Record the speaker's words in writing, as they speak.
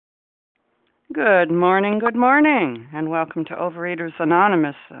Good morning, and welcome to Overeaters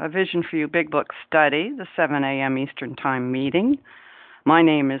Anonymous, a Vision for You Big Book study, the 7 a.m. Eastern Time meeting. My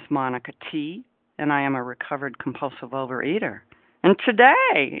name is Monica T., and I am a recovered compulsive overeater. And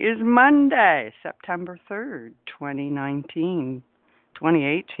today is Monday, September 3rd, 2018.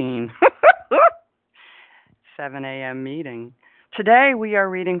 7 a.m. meeting. Today we are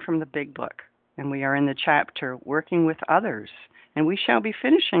reading from the Big Book, and we are in the chapter Working with Others. And we shall be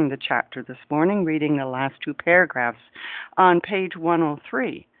finishing the chapter this morning, reading the last two paragraphs on page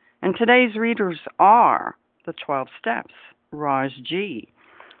 103. And today's readers are the 12 Steps, Roz G.,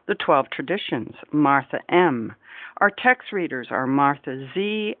 the 12 Traditions, Martha M. Our text readers are Martha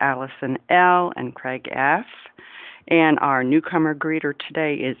Z., Allison L., and Craig F. And our newcomer greeter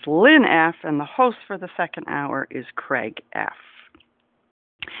today is Lynn F., and the host for the second hour is Craig F.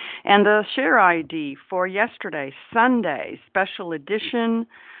 And the share ID for yesterday, Sunday, special edition,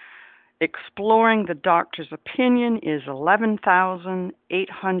 Exploring the Doctor's Opinion, is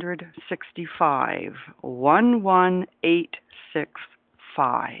 11,865,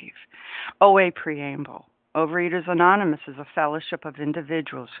 11865. OA Preamble. Overeaters Anonymous is a fellowship of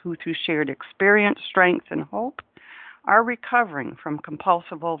individuals who, through shared experience, strength, and hope, are recovering from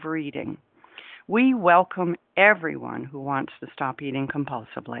compulsive overeating. We welcome everyone who wants to stop eating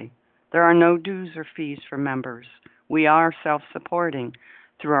compulsively. There are no dues or fees for members. We are self-supporting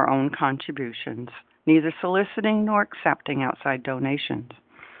through our own contributions, neither soliciting nor accepting outside donations.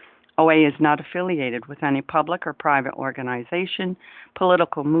 OA is not affiliated with any public or private organization,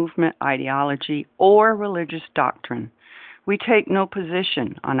 political movement, ideology, or religious doctrine. We take no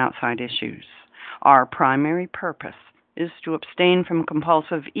position on outside issues. Our primary purpose is to abstain from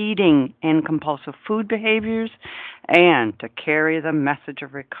compulsive eating and compulsive food behaviors and to carry the message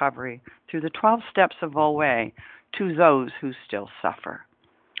of recovery through the 12 steps of OA to those who still suffer.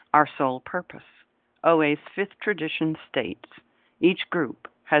 Our sole purpose. OA's fifth tradition states, each group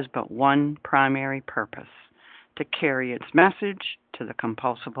has but one primary purpose, to carry its message to the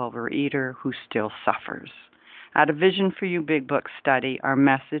compulsive overeater who still suffers. At a Vision for You Big Book study, our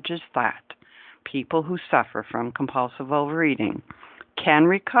message is that people who suffer from compulsive overeating can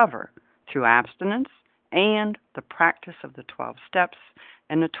recover through abstinence and the practice of the 12 steps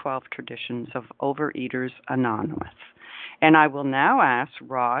and the 12 traditions of Overeaters Anonymous. And I will now ask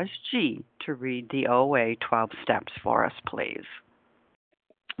Raj G. to read the OA 12 steps for us, please.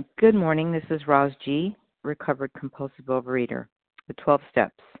 Good morning. This is Roz G., recovered compulsive overeater. The 12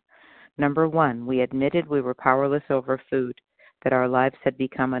 steps. Number 1, we admitted we were powerless over food, that our lives had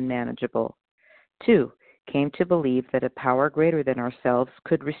become unmanageable. 2, came to believe that a power greater than ourselves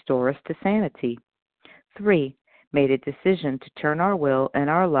could restore us to sanity. 3, made a decision to turn our will and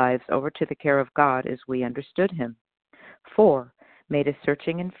our lives over to the care of God as we understood Him. 4, made a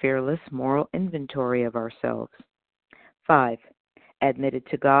searching and fearless moral inventory of ourselves. 5, admitted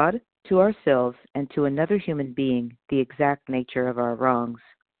to God, to ourselves, and to another human being the exact nature of our wrongs.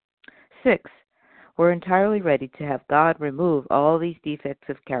 6, we're entirely ready to have God remove all these defects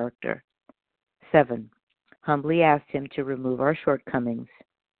of character. 7, humbly asked Him to remove our shortcomings.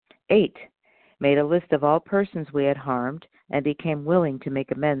 8, made a list of all persons we had harmed and became willing to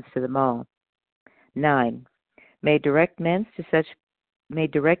make amends to them all. 9, made direct amends to such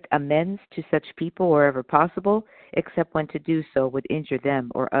people wherever possible, except when to do so would injure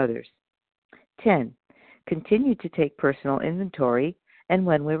them or others. 10, continued to take personal inventory, and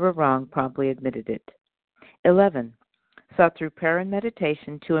when we were wrong, promptly admitted it. 11, sought through prayer and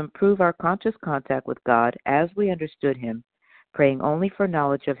meditation to improve our conscious contact with God as we understood Him, praying only for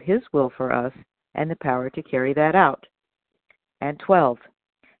knowledge of His will for us and the power to carry that out. And 12,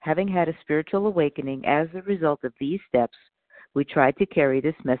 having had a spiritual awakening as a result of these steps, we tried to carry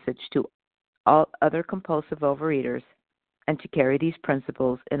this message to all other compulsive overeaters and to carry these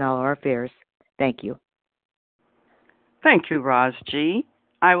principles in all our affairs. Thank you. Thank you, Roz G.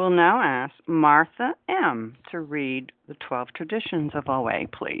 I will now ask Martha M. to read the 12 traditions of OA,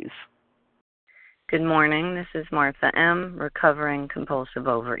 please. Good morning. This is Martha M., recovering compulsive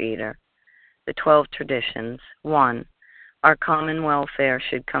overeater. The 12 traditions. 1, our common welfare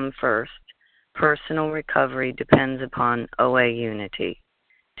should come first. Personal recovery depends upon OA unity.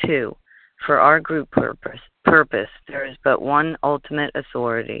 2, for our group purpose, there is but one ultimate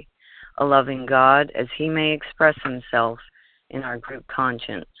authority, a loving God as He may express Himself in our group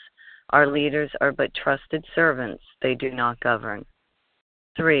conscience. Our leaders are but trusted servants, they do not govern.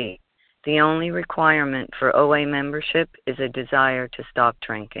 3, the only requirement for OA membership is a desire to stop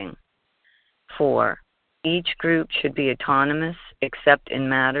drinking. 4, each group should be autonomous except in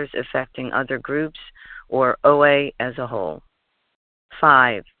matters affecting other groups or OA as a whole.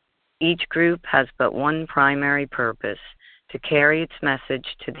 5, Each group has but one primary purpose: to carry its message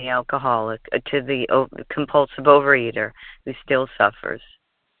to the compulsive overeater who still suffers.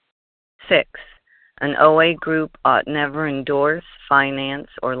 6. An OA group ought never endorse, finance,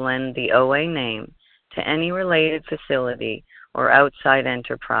 or lend the OA name to any related facility or outside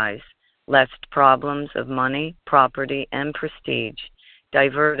enterprise, lest problems of money, property, and prestige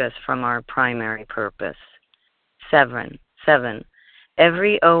divert us from our primary purpose. 7.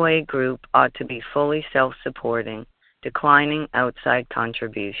 Every OA group ought to be fully self-supporting, declining outside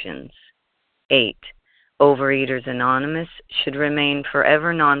contributions. 8. Overeaters Anonymous should remain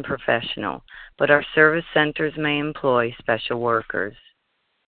forever non-professional, but our service centers may employ special workers.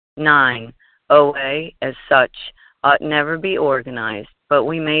 9. OA, as such, ought never be organized, but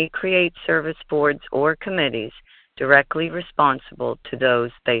we may create service boards or committees directly responsible to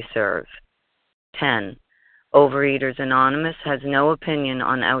those they serve. 10. Overeaters Anonymous has no opinion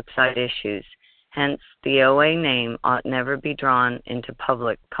on outside issues, hence the OA name ought never be drawn into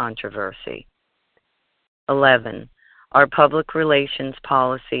public controversy. 11. Our public relations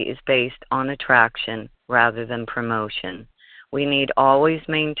policy is based on attraction rather than promotion. We need always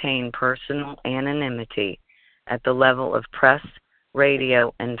maintain personal anonymity at the level of press,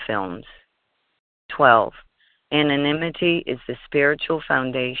 radio, and films. 12. Anonymity is the spiritual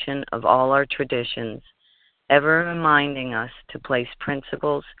foundation of all our traditions, ever reminding us to place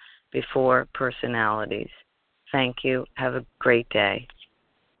principles before personalities. Thank you. Have a great day.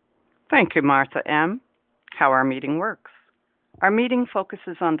 Thank you, Martha M. How our meeting works. Our meeting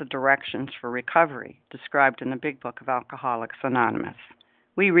focuses on the directions for recovery described in the Big Book of Alcoholics Anonymous.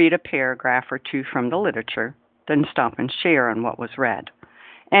 We read a paragraph or two from the literature, then stop and share on what was read.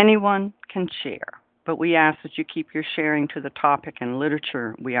 Anyone can share, but we ask that you keep your sharing to the topic and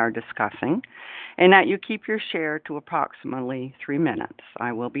literature we are discussing, and that you keep your share to approximately 3 minutes.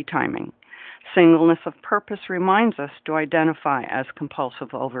 I will be timing. Singleness of purpose reminds us to identify as compulsive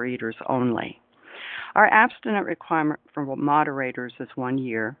overeaters only. Our abstinent requirement for moderators is 1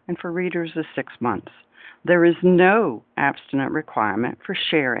 year, and for readers is 6 months. There is no abstinent requirement for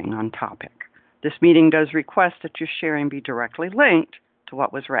sharing on topic. This meeting does request that your sharing be directly linked to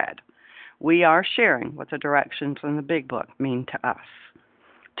what was read. We are sharing what the directions in the Big Book mean to us.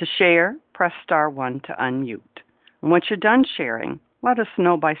 To share, press star 1 to unmute. And once you're done sharing, let us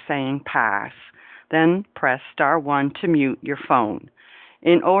know by saying pass. Then press star 1 to mute your phone.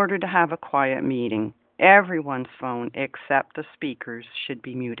 In order to have a quiet meeting, everyone's phone except the speaker's should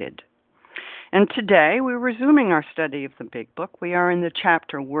be muted. And today we're resuming our study of the Big Book. We are in the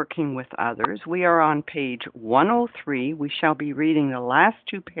chapter Working with Others. We are on page 103. We shall be reading the last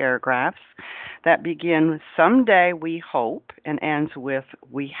 2 paragraphs that begin with "Someday we hope" and ends with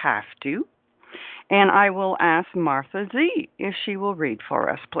 "we have to." And I will ask Martha Z. if she will read for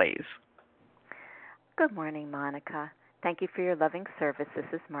us, please. Good morning, Monica. Thank you for your loving service. This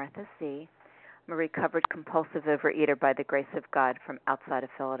is Martha Z. I'm a recovered compulsive overeater by the grace of God from outside of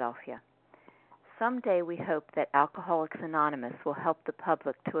Philadelphia. Someday we hope that Alcoholics Anonymous will help the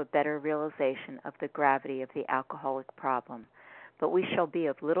public to a better realization of the gravity of the alcoholic problem, but we shall be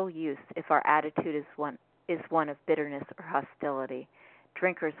of little use if our attitude is one of bitterness or hostility.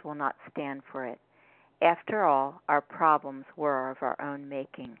 Drinkers will not stand for it. After all, our problems were of our own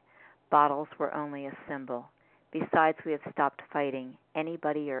making. Bottles were only a symbol. Besides, we have stopped fighting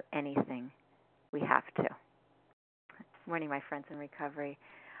anybody or anything. We have to. Good morning, my friends in recovery.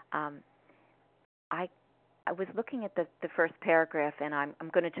 I was looking at the first paragraph, and I'm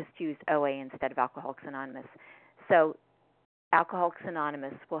going to just use OA instead of Alcoholics Anonymous. So Alcoholics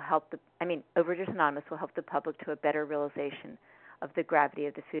Anonymous will help Overeaters Anonymous will help the public to a better realization of the gravity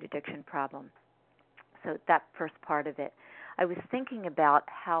of the food addiction problem. So that first part of it. I was thinking about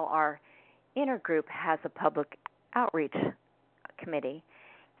how our inner group has a public outreach committee,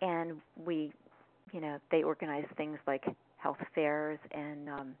 and they organize things like health fairs, and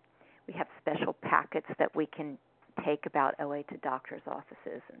we have special packets that we can take about OA to doctors'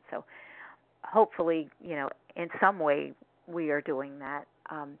 offices. And so hopefully, in some way we are doing that.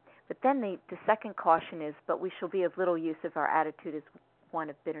 But then the second caution is, but we shall be of little use if our attitude is one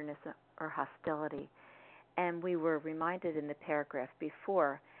of bitterness or hostility. And we were reminded in the paragraph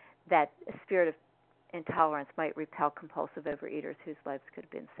before that a spirit of intolerance might repel compulsive overeaters whose lives could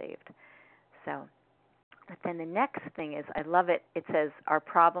have been saved. So, but then the next thing is, I love it. It says, our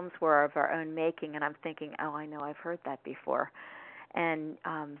problems were of our own making. And I'm thinking, oh, I know, I've heard that before. And,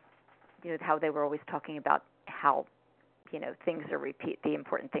 how they were always talking about how, things are the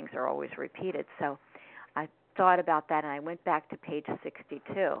important things are always repeated. So I thought about that, and I went back to page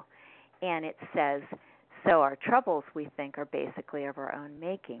 62. And it says, so our troubles, we think, are basically of our own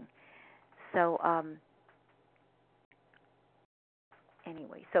making. So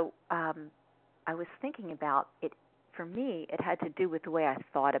anyway, so I was thinking about it. For me, it had to do with the way I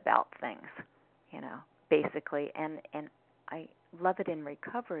thought about things, basically, and I love it in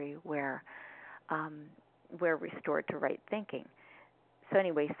recovery where we're restored to right thinking. So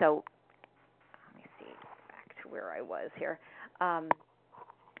anyway, so let me see, back to where I was here. And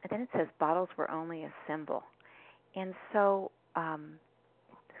then it says bottles were only a symbol, and so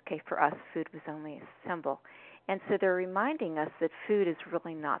for us, food was only a symbol. And so they're reminding us that food is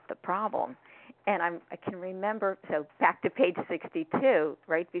really not the problem. And I can remember, so back to page 62,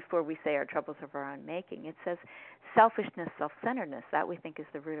 right before we say our troubles of our own making, it says selfishness, self-centeredness, that we think is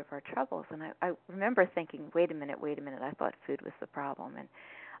the root of our troubles. And I remember thinking, wait a minute, I thought food was the problem.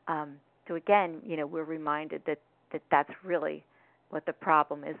 And so again, we're reminded that that's really what the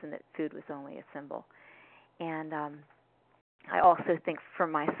problem is, and that food was only a symbol. And I also think for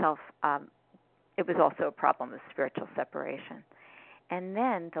myself, it was also a problem of spiritual separation. And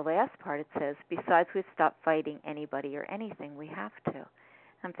then the last part, it says, besides we've stopped fighting anybody or anything, we have to.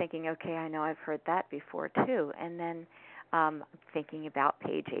 I'm thinking, okay, I know I've heard that before too. And then thinking about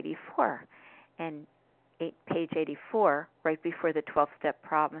page 84. And page 84, right before the 12-step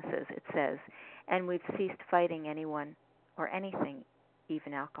promises, it says, and we've ceased fighting anyone or anything,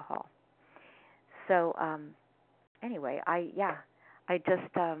 even alcohol. So anyway,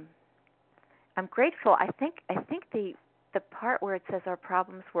 I'm grateful. I think the part where it says our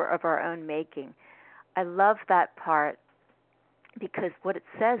problems were of our own making, I love that part, because what it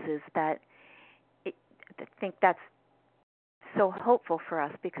says is that I think that's so hopeful for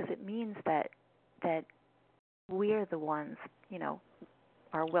us, because it means that we're the ones,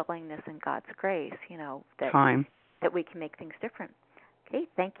 our willingness and God's grace, that we can make things different. Okay,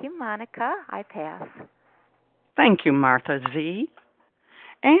 thank you, Monica. I pass. Thank you, Martha Z.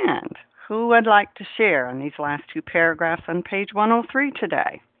 And who would like to share on these last two paragraphs on page 103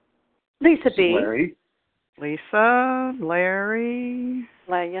 today? Lisa B. Larry. Lisa, Larry.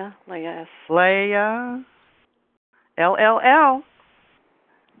 Leah S. Leah. LLL.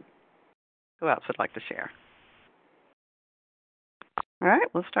 Who else would like to share? All right,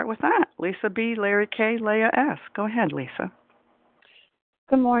 we'll start with that. Lisa B., Larry K., Leah S. Go ahead, Lisa.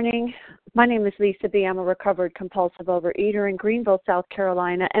 Good morning. My name is Lisa B. I'm a recovered compulsive overeater in Greenville, South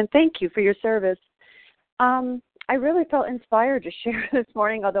Carolina, and thank you for your service. I really felt inspired to share this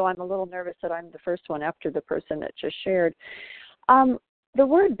morning, although I'm a little nervous that I'm the first one after the person that just shared. The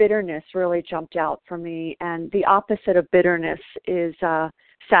word bitterness really jumped out for me, and the opposite of bitterness is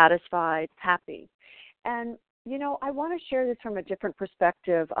satisfied, happy. And, I want to share this from a different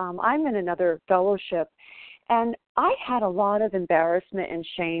perspective. I'm in another fellowship, and I had a lot of embarrassment and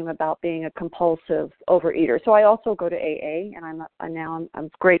shame about being a compulsive overeater. So I also go to AA, and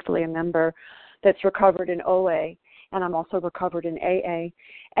I'm gratefully a member that's recovered in OA, and I'm also recovered in AA.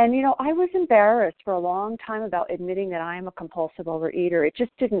 And, I was embarrassed for a long time about admitting that I am a compulsive overeater. It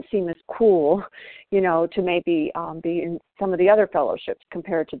just didn't seem as cool, to maybe be in some of the other fellowships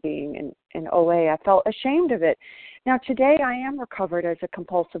compared to being in OA. I felt ashamed of it. Now, today I am recovered as a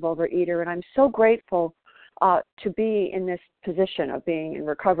compulsive overeater, and I'm so grateful to be in this position of being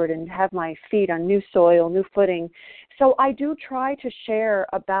recovered and have my feet on new soil, new footing. So I do try to share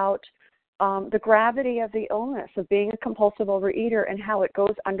about the gravity of the illness of being a compulsive overeater and how it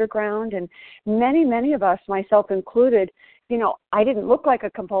goes underground. And many of us, myself included, I didn't look like a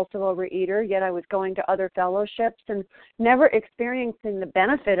compulsive overeater, yet I was going to other fellowships and never experiencing the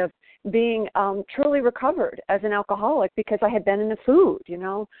benefit of being truly recovered as an alcoholic because I had been in the food,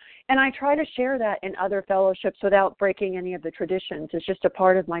 And I try to share that in other fellowships without breaking any of the traditions. It's just a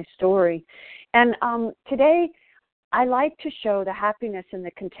part of my story. And today, I like to show the happiness and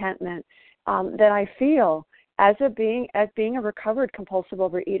the contentment that I feel as being a recovered compulsive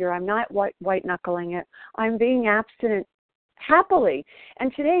overeater. I'm not white knuckling it. I'm being abstinent happily.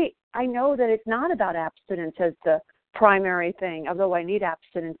 And today I know that it's not about abstinence as the primary thing, although I need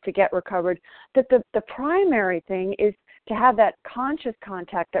abstinence to get recovered, that the primary thing is to have that conscious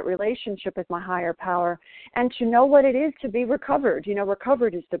contact, that relationship with my higher power, and to know what it is to be recovered.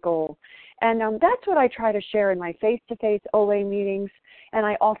 Recovered is the goal. And that's what I try to share in my face-to-face OA meetings, and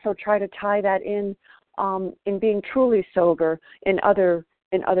I also try to tie that in being truly sober in other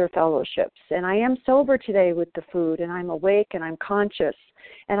fellowships. And I am sober today with the food, and I'm awake and I'm conscious,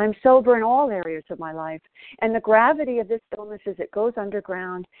 and I'm sober in all areas of my life. And the gravity of this illness is it goes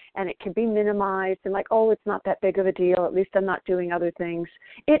underground, and it can be minimized, and it's not that big of a deal. At least I'm not doing other things.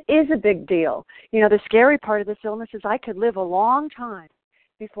 It is a big deal. The scary part of this illness is I could live a long time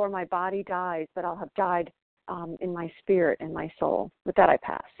before my body dies, but I'll have died in my spirit and my soul. With that, I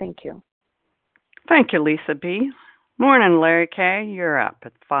pass. Thank you. Thank you, Lisa B. Morning, Larry K. You're up.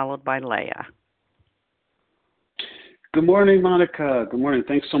 It's followed by Leah. Good morning, Monica. Good morning.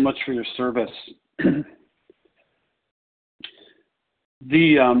 Thanks so much for your service.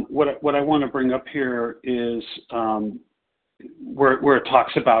 What I want to bring up here is where it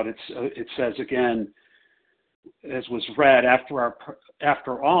talks about it says again, as was read,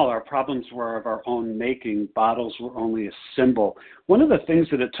 after all, our problems were of our own making. Bottles were only a symbol. One of the things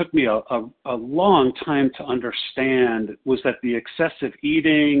that it took me a long time to understand was that the excessive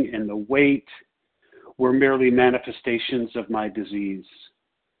eating and the weight were merely manifestations of my disease.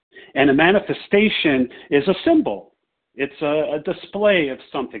 And a manifestation is a symbol. It's a display of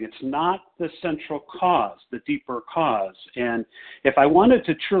something. It's not the central cause, the deeper cause. And if I wanted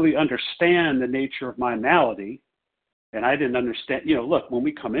to truly understand the nature of my malady, and I didn't understand, look, when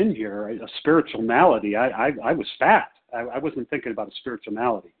we come in here, a spiritual malady, I was fat. I wasn't thinking about a spiritual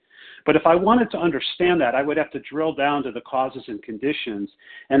malady. But if I wanted to understand that, I would have to drill down to the causes and conditions,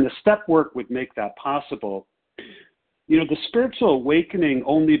 and the step work would make that possible. The spiritual awakening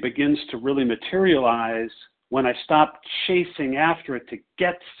only begins to really materialize when I stop chasing after it to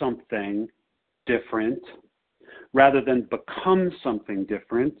get something different rather than become something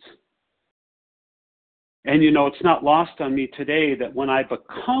different. And it's not lost on me today that when I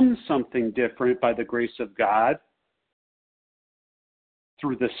become something different by the grace of God,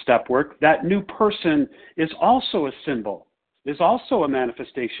 through this step work, that new person is also a symbol, is also a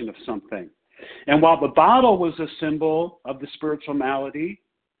manifestation of something. And while the bottle was a symbol of the spiritual malady,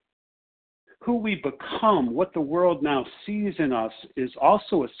 who we become, what the world now sees in us, is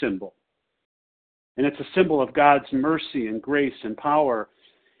also a symbol. And it's a symbol of God's mercy and grace and power.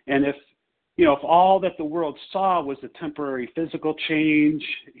 And if all that the world saw was a temporary physical change,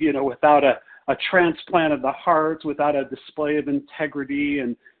 without a transplant of the heart, without a display of integrity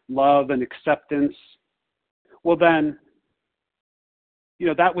and love and acceptance, well then,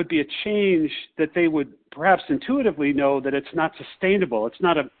 that would be a change that they would perhaps intuitively know that it's not sustainable. It's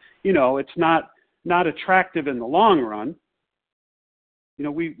not it's not attractive in the long run.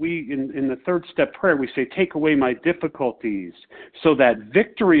 We in the third step prayer, we say, take away my difficulties so that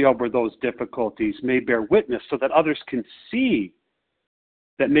victory over those difficulties may bear witness, so that others can see,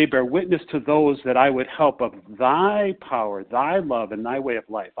 that may bear witness to those that I would help of thy power, thy love, and thy way of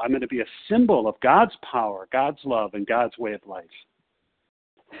life. I'm going to be a symbol of God's power, God's love, and God's way of life.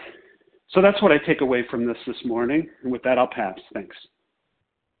 So that's what I take away from this morning. And with that, I'll pass. Thanks.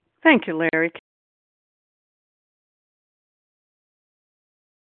 Thank you, Larry.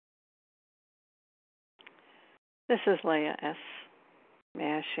 This is Leah S.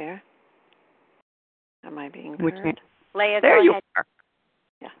 May I share? Am I being heard? Leah, there go you ahead. are.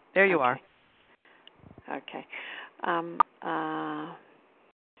 Yeah. There you okay. are. Okay.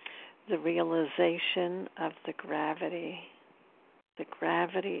 The realization of the gravity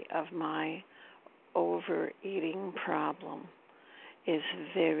of my overeating problem is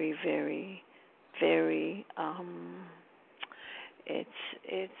very, very, very.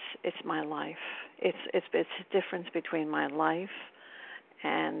 It's my life. It's a difference between my life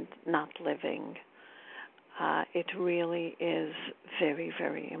and not living. It really is very,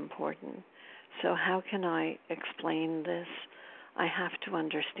 very important. So how can I explain this? I have to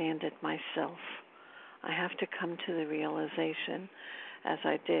understand it myself. I have to come to the realization, as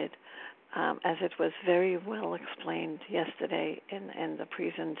I did, as it was very well explained yesterday in the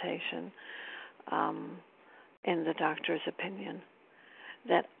presentation, in the doctor's opinion,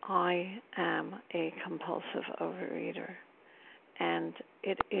 that I am a compulsive overeater. And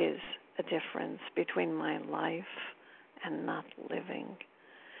it is a difference between my life and not living.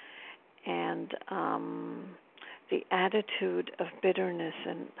 And the attitude of bitterness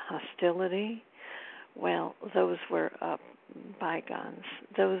and hostility, well, those were bygones.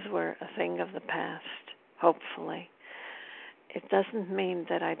 Those were a thing of the past, hopefully. It doesn't mean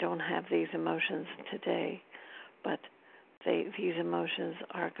that I don't have these emotions today, but these emotions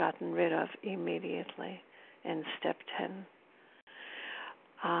are gotten rid of immediately in step 10.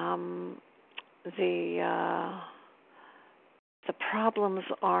 The problems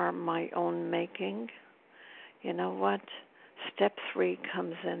are my own making. You know what? Step 3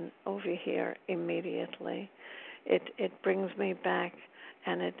 comes in over here immediately. It brings me back,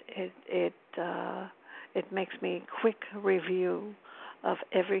 and it makes me quick review of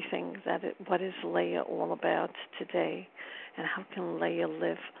everything what is Leah all about today, and how can Leah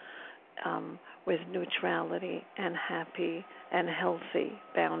live with neutrality and happy and healthy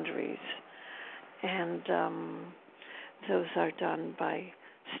boundaries. And those are done by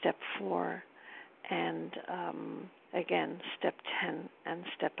step 4 and again step 10 and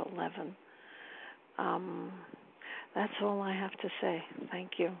step 11. That's all I have to say.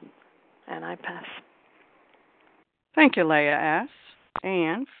 Thank you. And I pass. Thank you, Leah S.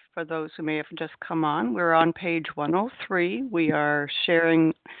 And for those who may have just come on, we're on page 103. We are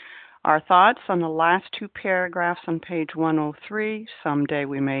sharing our thoughts on the last two paragraphs on page 103. Someday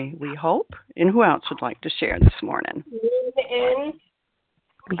we hope. And who else would like to share this morning?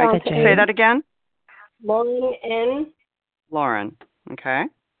 Lauren N. Say that again? Lauren N. Lauren. Okay.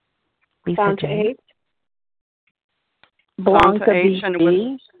 Lisa Santa J. H. Blanca H. And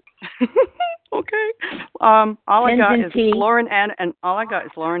with, okay. All I got is T. Lauren N. And all I got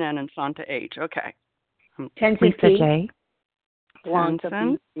is Lauren N. and Santa H. Okay. Lisa J.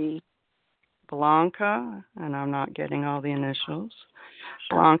 Blanca B. Blanca, and I'm not getting all the initials.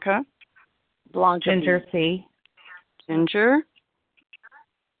 Blanca. Ginger C. Ginger.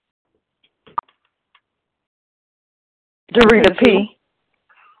 Dorita P.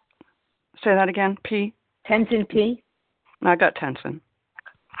 Say that again. P. Tenzin P. I got Tenzin.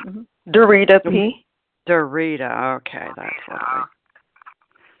 Mm-hmm. Dorita P. Dorita. Okay, that's what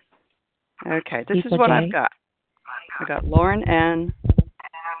Okay, this Lisa is what J. I've got. I got Lauren N.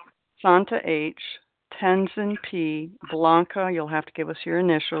 Santa H. Tenzin P. Blanca. You'll have to give us your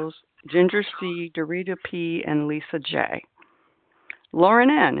initials. Ginger C. Dorita P. and Lisa J. Lauren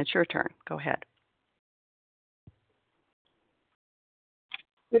N. It's your turn. Go ahead.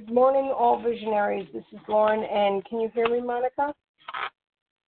 Good morning, all visionaries. This is Lauren N. Can you hear me, Monica?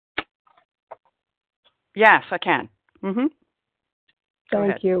 Yes, I can. Mm-hmm.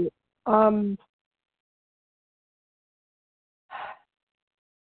 Thank you.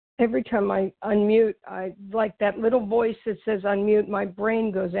 Every time I unmute, I like that little voice that says unmute, my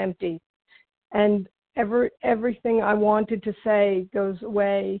brain goes empty. And everything I wanted to say goes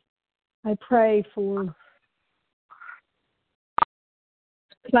away. I pray for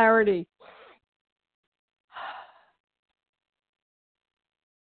clarity.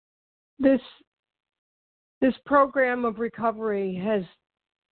 This program of recovery has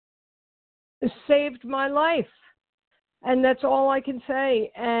saved my life, and that's all I can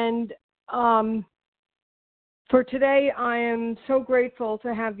say. And for today, I am so grateful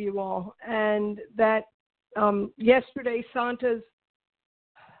to have you all, and that yesterday Santa's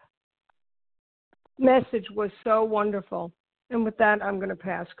message was so wonderful. And with that, I'm going to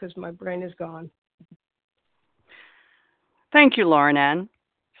pass because my brain is gone. Thank you, Lauren N.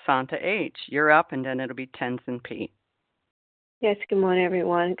 Santa H. You're up, and then it'll be Tenzin P. Yes, good morning,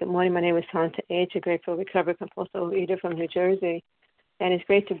 everyone. Good morning. My name is Santa H., a grateful recovered compulsive eater from New Jersey. And it's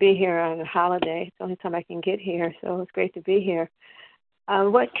great to be here on a holiday. It's the only time I can get here, so it's great to be here.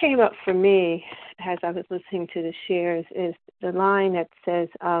 What came up for me as I was listening to the shares is the line that says,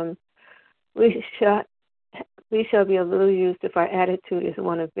 we shall be a little used if our attitude is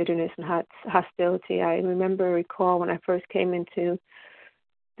one of bitterness and hostility. I recall when I first came into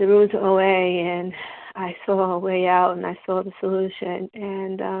the rooms of OA, and I saw a way out, and I saw the solution,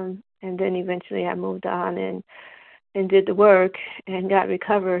 and then eventually I moved on and did the work and got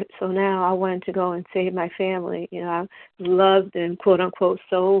recovered. So now I wanted to go and save my family. You know, I loved them, quote unquote,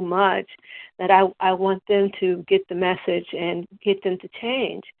 so much that I want them to get the message and get them to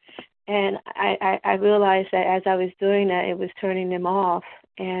change. And I realized that as I was doing that, it was turning them off.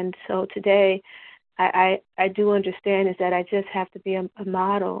 And so today, I do understand is that I just have to be a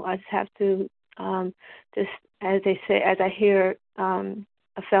model. I just have to just, as they say, as I hear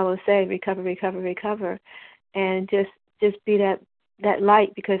a fellow say, recover, recover, recover, and just be that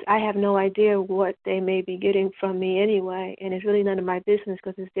light, because I have no idea what they may be getting from me anyway, and it's really none of my business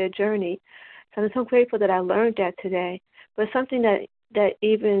because it's their journey. So I'm so grateful that I learned that today. But something that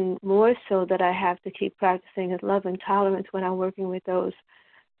even more so that I have to keep practicing is love and tolerance when I'm working with those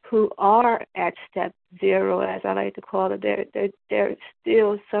who are at step zero, as I like to call it. They're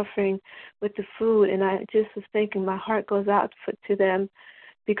still suffering with the food, and I just was thinking my heart goes out to them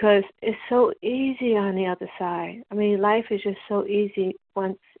because it's so easy on the other side. I mean, life is just so easy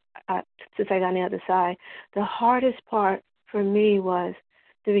since I got on the other side. The hardest part for me was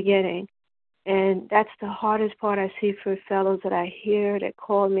the beginning. And that's the hardest part I see for fellows that I hear, that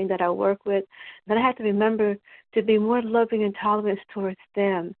call me, that I work with. That I have to remember to be more loving and tolerant towards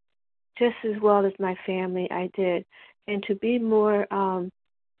them, just as well as my family I did. And to be more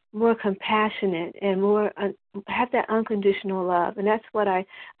compassionate and more have that unconditional love. And that's what I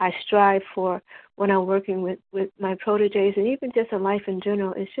strive for when I'm working with my proteges, and even just in life in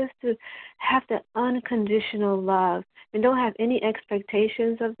general, is just to have that unconditional love and don't have any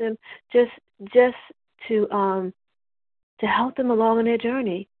expectations of them, just to help them along on their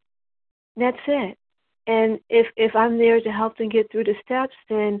journey. That's it. And if I'm there to help them get through the steps,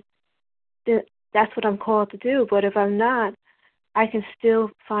 then that's what I'm called to do. But if I'm not, I can still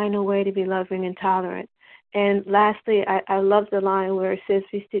find a way to be loving and tolerant. And lastly, I love the line where it says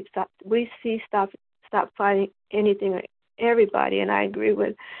stop fighting anything or everybody. And I agree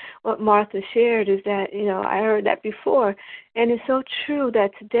with what Martha shared, is that, I heard that before. And it's so true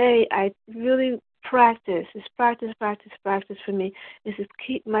that today I really practice for me, is to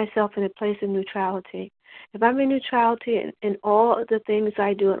keep myself in a place of neutrality. If I'm in neutrality in all the things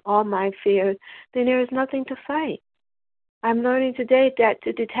I do and all my fears, then there is nothing to fight. I'm learning today that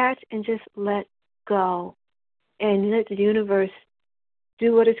to detach and just let go and let the universe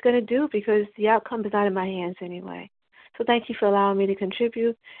do what it's going to do, because the outcome is not in my hands anyway. So thank you for allowing me to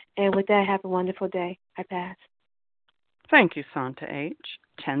contribute. And with that, have a wonderful day. I pass. Thank you, Santa H.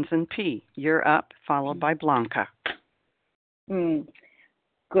 Tenzin P., you're up, followed by Blanca.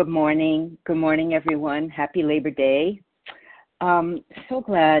 Good morning. Good morning, everyone. Happy Labor Day. So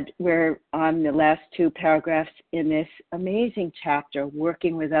glad we're on the last two paragraphs in this amazing chapter,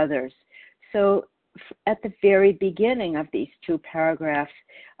 Working with Others. So at the very beginning of these two paragraphs,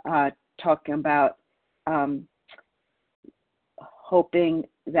 talking about hoping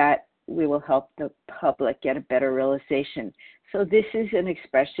that we will help the public get a better realization. So this is an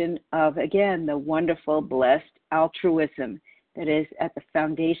expression of, again, the wonderful, blessed altruism that is at the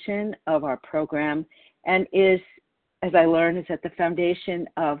foundation of our program, and is, as I learned, is at the foundation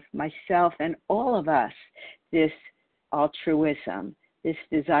of myself and all of us, this altruism, this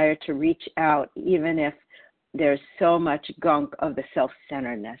desire to reach out, even if there's so much gunk of the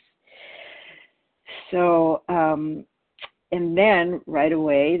self-centeredness. So, and then right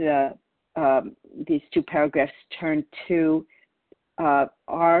away, these two paragraphs turn to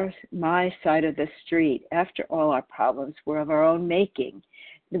my side of the street. After all, our problems were of our own making,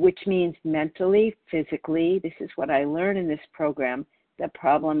 which means mentally, physically. This is what I learned in this program. The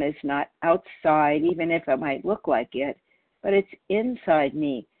problem is not outside, even if it might look like it, but it's inside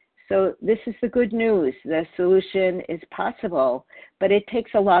me. So this is the good news. The solution is possible, but it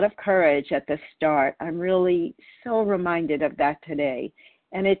takes a lot of courage at the start. I'm really so reminded of that today.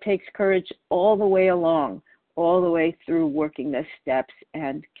 And it takes courage all the way along, all the way through working the steps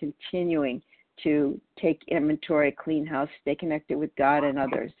and continuing to take inventory, clean house, stay connected with God and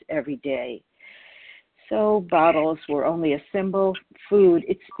others every day. So bottles were only a symbol. Food,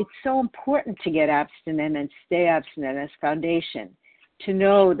 it's so important to get abstinent and stay abstinent as foundation, to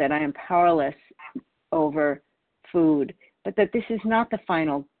know that I am powerless over food, but that this is not the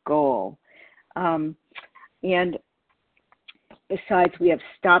final goal. And besides, we have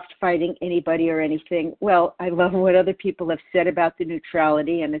stopped fighting anybody or anything. Well, I love what other people have said about the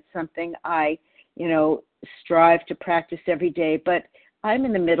neutrality, and it's something I, strive to practice every day. But I'm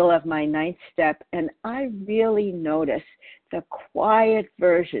in the middle of my 9th step, and I really notice the quiet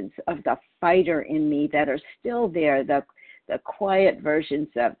versions of the fighter in me that are still there, the quiet versions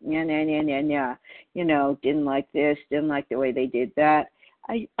of, didn't like this, didn't like the way they did that.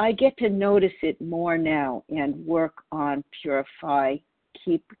 I get to notice it more now and work on purify,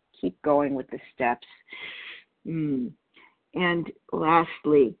 keep going with the steps. And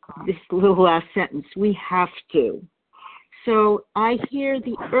lastly, this little last sentence, we have to. So I hear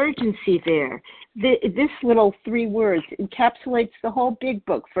the urgency there. This little 3 words encapsulates the whole big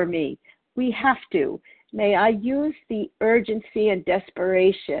book for me. We have to. May I use the urgency and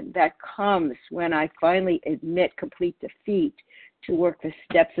desperation that comes when I finally admit complete defeat to work the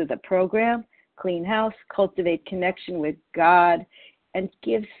steps of the program, clean house, cultivate connection with God, and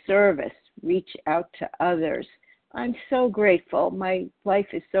give service, reach out to others. I'm so grateful. My life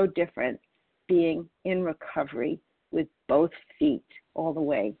is so different being in recovery with both feet all the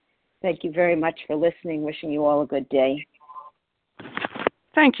way. Thank you very much for listening. Wishing you all a good day.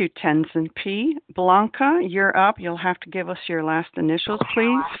 Thank you, Tenzin P. Blanca, you're up. You'll have to give us your last initials,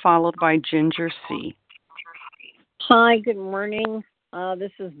 please, followed by Ginger C. Hi, good morning.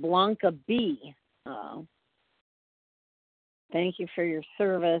 This is Blanca B. Thank you for your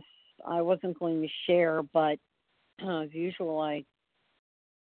service. I wasn't going to share, but as usual,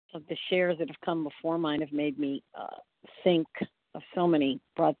 the shares that have come before mine have made me think of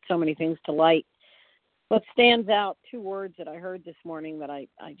brought so many things to light. What stands out, 2 words that I heard this morning that I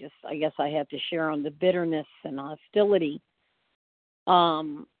guess I had to share on: the bitterness and hostility.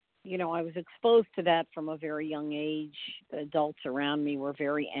 I was exposed to that from a very young age. The adults around me were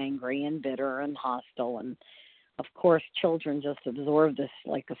very angry and bitter and hostile. And, of course, children just absorb this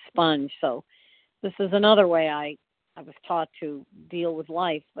like a sponge. So this is another way I was taught to deal with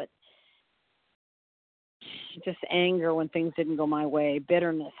life. But just anger when things didn't go my way,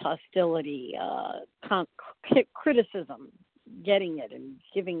 bitterness, hostility, criticism, getting it and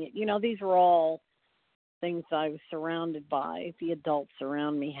giving it. These were all things I was surrounded by. The adults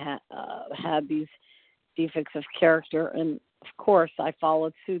around me had these defects of character, and of course I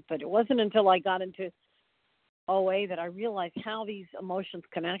followed suit. But it wasn't until I got into OA that I realized how these emotions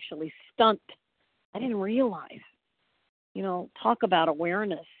can actually stunt. I didn't realize. Talk about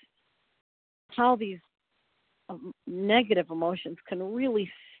awareness. How these negative emotions can really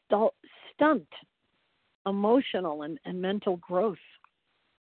stunt emotional and mental growth.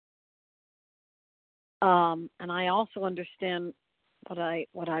 And I also understand what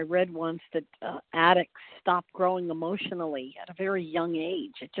I read once, that addicts stop growing emotionally at a very young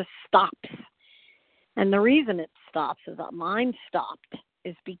age. It just stops. And the reason it stops, is that mine stopped,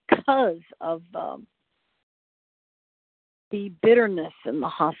 is because of the bitterness and the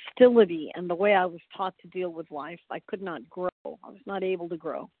hostility and the way I was taught to deal with life. I could not grow. I was not able to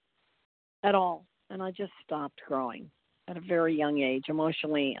grow at all. And I just stopped growing at a very young age.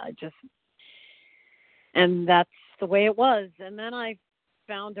 Emotionally, and that's the way it was. And then I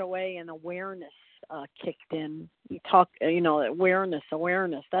found OA, and awareness kicked in. You talk, awareness.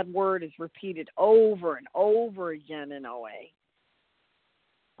 That word is repeated over and over again in OA.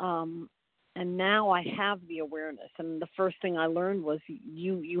 And now I have the awareness. And the first thing I learned was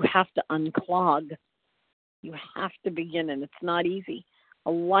you have to unclog. You have to begin, and it's not easy.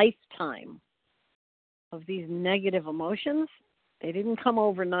 A lifetime of these negative emotions, they didn't come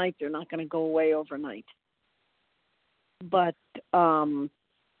overnight. They're not going to go away overnight. But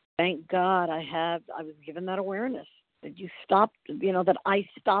thank God I was given that awareness that that I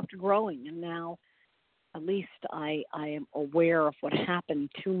stopped growing, and now at least I am aware of what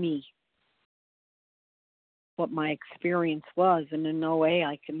happened to me, what my experience was, and in no way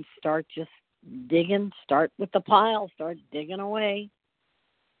I can start just digging, start with the pile, start digging away,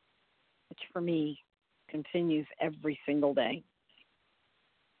 which for me continues every single day.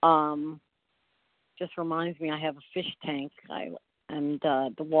 Just reminds me I have a fish tank, and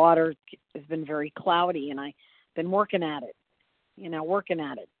the water has been very cloudy, and I've been working at it,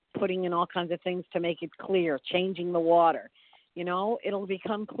 putting in all kinds of things to make it clear, changing the water. It'll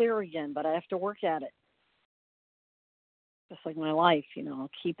become clear again, but I have to work at it. Just like my life, I'll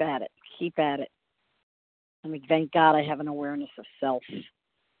keep at it. I mean, thank God I have an awareness of self.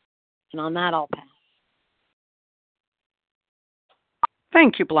 And on that, I'll pass.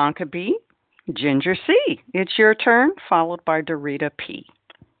 Thank you, Blanca B. Ginger C., it's your turn, followed by Dorita P.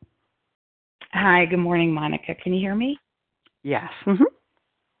 Hi, good morning, Monica. Can you hear me? Yes. Mm-hmm.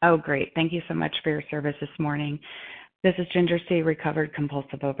 Oh, great. Thank you so much for your service this morning. This is Ginger C., recovered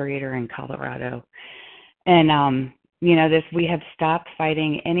compulsive overeater in Colorado. And, we have stopped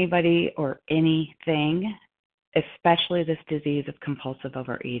fighting anybody or anything, especially this disease of compulsive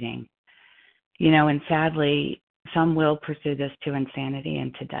overeating. And sadly, some will pursue this to insanity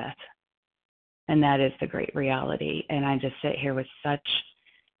and to death. And that is the great reality. And I just sit here with such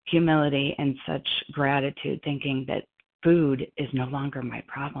humility and such gratitude, thinking that food is no longer my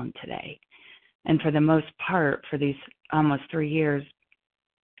problem today. And for the most part, for these almost 3 years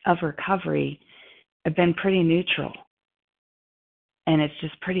of recovery, I've been pretty neutral. And it's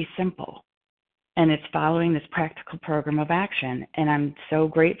just pretty simple. And it's following this practical program of action. And I'm so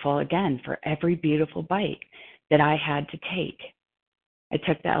grateful, again, for every beautiful bite that I had to take. I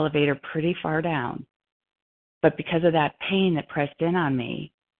took the elevator pretty far down. But because of that pain that pressed in on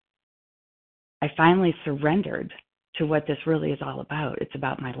me, I finally surrendered to what this really is all about. It's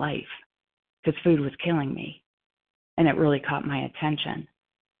about my life, because food was killing me, and it really caught my attention.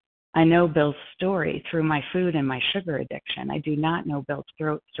 I know Bill's story through my food and my sugar addiction. I do not know Bill's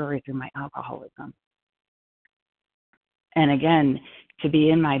story through my alcoholism. And again, to be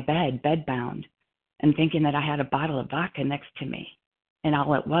in my bed, bedbound, and thinking that I had a bottle of vodka next to me, and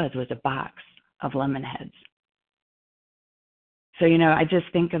all it was a box of lemon heads. So, I just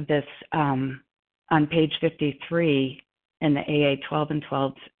think of this on page 53 in the AA 12 and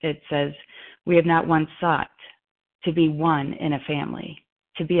 12, it says, "We have not once sought to be one in a family,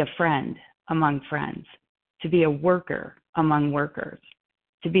 to be a friend among friends, to be a worker among workers,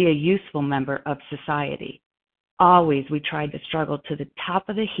 to be a useful member of society. Always we tried to struggle to the top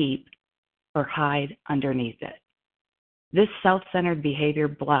of the heap or hide underneath it. This self-centered behavior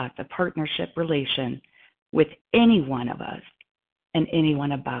blocked a partnership relation with any one of us and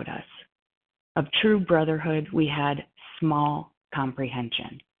anyone about us. Of true brotherhood, we had small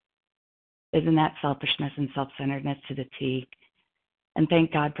comprehension." Isn't that selfishness and self-centeredness to the T? And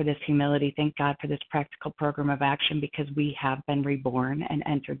thank God for this humility. Thank God for this practical program of action, because we have been reborn and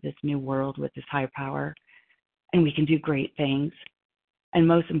entered this new world with this higher power, and we can do great things. And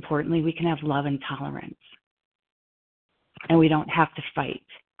most importantly, we can have love and tolerance. and we don't have to fight.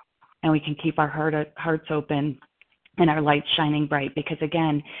 And we can keep our hearts open and our lights shining bright, because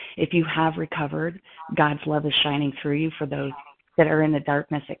again, if you have recovered, God's love is shining through you for those that are in the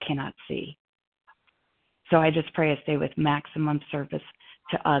darkness that cannot see. So I just pray I stay with maximum service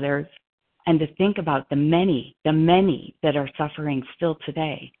to others, and to think about the many that are suffering still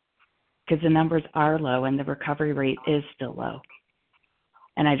today, because the numbers are low and the recovery rate is still low.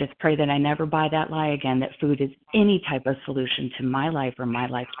 And I just pray that I never buy that lie again, that food is any type of solution to my life or my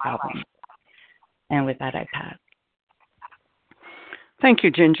life's problems. And with that, I pass. Thank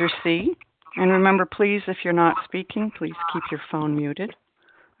you, Ginger C. And remember, please, if you're not speaking, please keep your phone muted.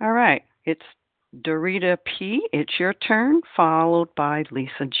 All right. It's Dorita P. It's your turn, followed by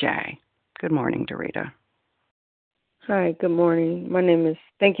Lisa J. Good morning, Dorita. Hi, good morning.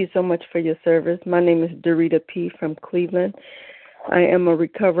 Thank you so much for your service. My name is Dorita P. from Cleveland. I am a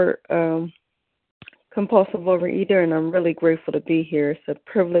recovered compulsive overeater, and I'm really grateful to be here. It's a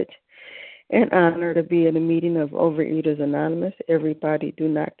privilege and honor to be at a meeting of Overeaters Anonymous. Everybody do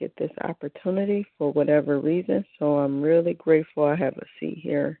not get this opportunity for whatever reason, so I'm really grateful I have a seat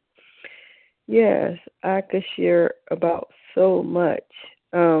here. Yes, I could share about so much.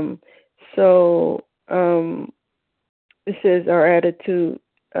 It says our attitude,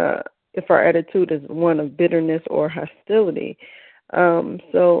 if our attitude is one of bitterness or hostility.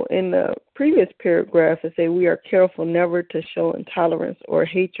 So in the previous paragraph, it says we are careful never to show intolerance or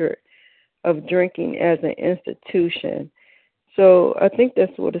hatred of drinking as an institution. So I think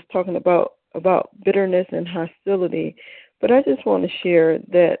that's what it's talking about bitterness and hostility. But I just want to share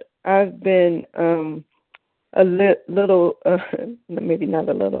that I've been a little, maybe not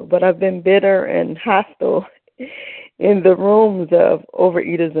a little, but I've been bitter and hostile in the rooms of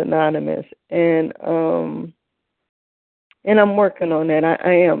Overeaters Anonymous, and I'm working on that.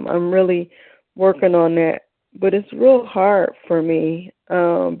 I am. I'm really working on that, but it's real hard for me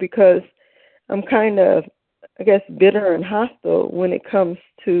because I'm kind of, I guess, bitter and hostile when it comes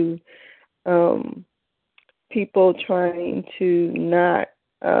to people trying to not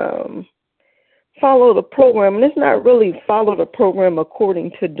follow the program. And it's not really follow the program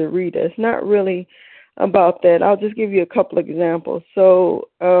according to Dorita. It's not really about that. I'll just give you a couple examples. So,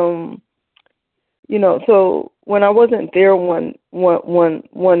 so when I wasn't there one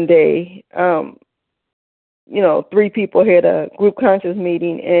day, 3 people had a group conscious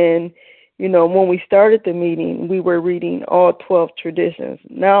meeting, and when we started the meeting, we were reading all 12 traditions.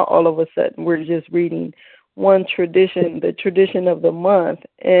 Now, all of a sudden, we're just reading one tradition, the tradition of the month.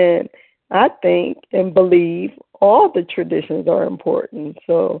 And I think and believe all the traditions are important.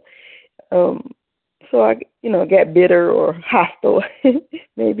 So I, got bitter or hostile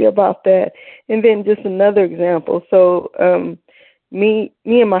maybe about that. And then just another example. So me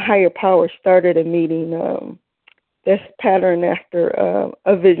and my higher power started a meeting that's patterned after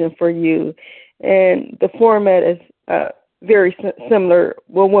a vision for you. And the format is very similar.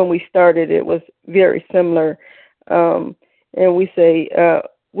 Well, when we started, it was very similar. And we say,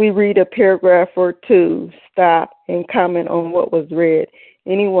 we read a paragraph or two, stop, and comment on what was read.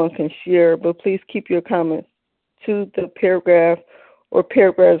 Anyone can share, but please keep your comments to the paragraph or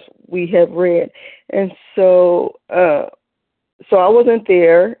paragraphs we have read. And so I wasn't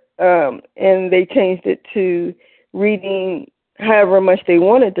there, and they changed it to reading however much they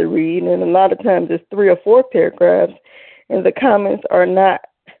wanted to read, and a lot of times it's 3 or 4 paragraphs, and the comments are not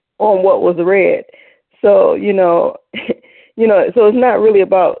on what was read. So, so it's not really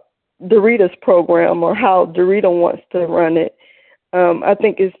about Dorita's program or how Dorita wants to run it. I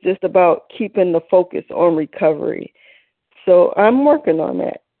think it's just about keeping the focus on recovery. So I'm working on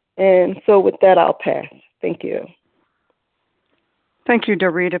that. And so with that, I'll pass. Thank you. Thank you,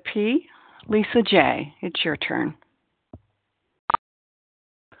 Dorita P. Lisa J., it's your turn.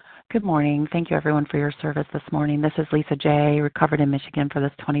 Good morning. Thank you, everyone, for your service this morning. This is Lisa J., recovered in Michigan for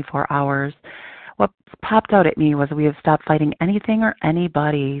this 24 hours. What popped out at me was we have stopped fighting anything or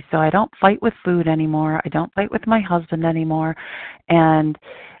anybody. So I don't fight with food anymore. I don't fight with my husband anymore. And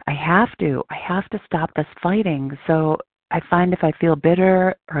I have to stop this fighting. So I find if I feel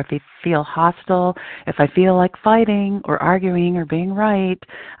bitter or if I feel hostile, if I feel like fighting or arguing or being right,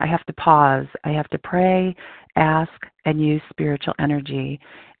 I have to pause. I have to pray, ask, and use spiritual energy.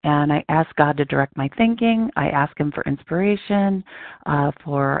 And I ask God to direct my thinking. I ask Him for inspiration,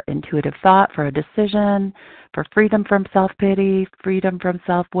 for intuitive thought, for a decision, for freedom from self-pity, freedom from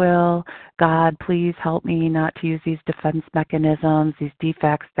self-will. God, please help me not to use these defense mechanisms, these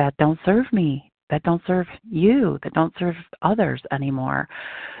defects that don't serve me. that don't serve you, that don't serve others anymore.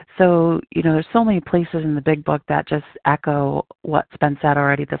 So, there's so many places in the big book that just echo what's been said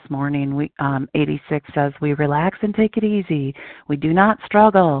already this morning. 86 says, we relax and take it easy. We do not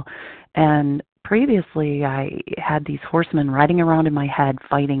struggle. And previously, I had these horsemen riding around in my head,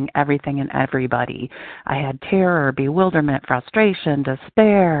 fighting everything and everybody. I had terror, bewilderment, frustration,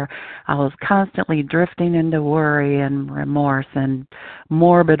 despair. I was constantly drifting into worry and remorse and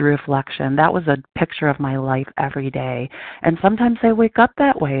morbid reflection. That was a picture of my life every day. And sometimes I wake up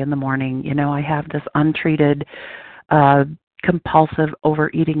that way in the morning. I have this untreated compulsive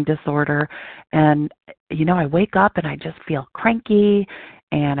overeating disorder. And, I wake up and I just feel cranky,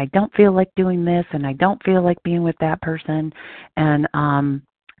 and I don't feel like doing this, and I don't feel like being with that person. And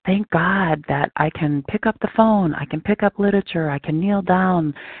thank God that I can pick up the phone, I can pick up literature, I can kneel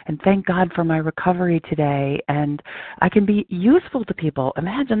down and thank God for my recovery today, and I can be useful to people.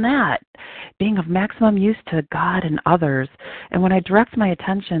 Imagine that, being of maximum use to God and others. And when I direct my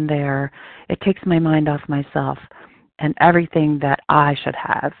attention there, it takes my mind off myself and everything that I should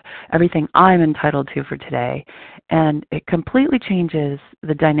have, everything I'm entitled to for today. And it completely changes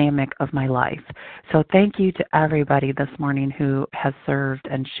the dynamic of my life. So thank you to everybody this morning who has served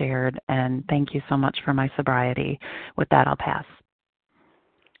and shared, and thank you so much for my sobriety. With that, I'll pass.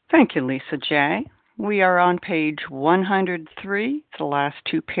 Thank you, Lisa J. We are on page 103, the last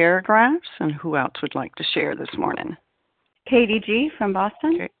two paragraphs, and who else would like to share this morning? Katie G. from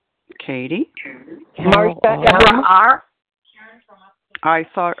Boston. Okay. Katie. Martha R. I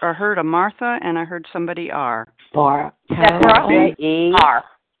heard a Martha and I heard somebody R. Barbara E. R.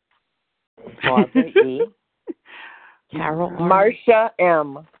 Barbara E. Carol R. Marcia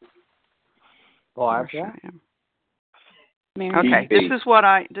M. Barbara. Okay, this is what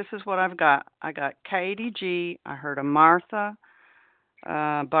I've got. I got Katie G. I heard a Martha,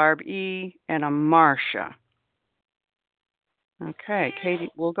 Barb E. and a Marcia. Okay, Katie,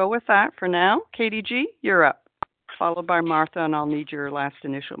 we'll go with that for now. Katie G., you're up, followed by Martha, and I'll need your last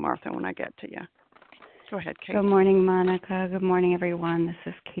initial, Martha, when I get to you. Go ahead, Katie. Good morning, Monica. Good morning, everyone. This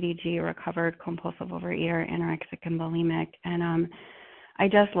is Katie G., recovered compulsive overeater, anorexic, and bulimic. And I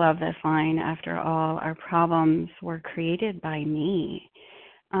just love this line. After all, our problems were created by me.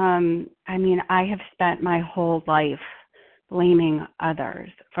 I have spent my whole life blaming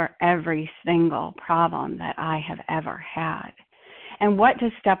others for every single problem that I have ever had. And what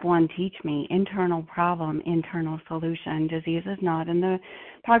does step one teach me? Internal problem, internal solution. Disease is not in the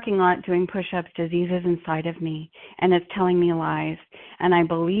parking lot doing push-ups. Disease is inside of me, and it's telling me lies. And I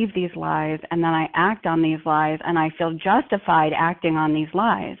believe these lies, and then I act on these lies, and I feel justified acting on these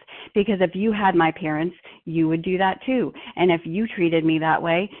lies. Because if you had my parents, you would do that too. And if you treated me that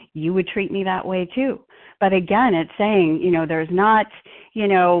way, you would treat me that way too. But again, it's saying, there's not,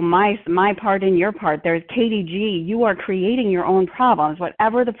 my part and your part. There's Katie G. You are creating your own problems.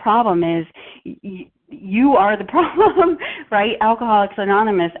 Whatever the problem is, you are the problem, right? Alcoholics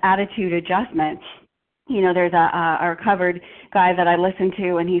Anonymous attitude adjustment. There's a recovered guy that I listen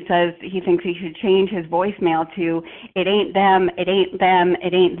to, and he says he thinks he should change his voicemail to, it ain't them, it ain't them,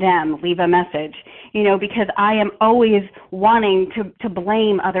 it ain't them, leave a message. Because I am always wanting to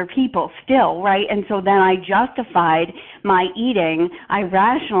blame other people still, right? And so then I justified my eating, I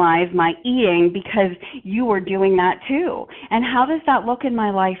rationalized my eating because you were doing that too. And how does that look in my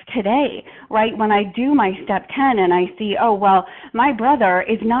life today, right? When I do my step 10 and I see, oh, well, my brother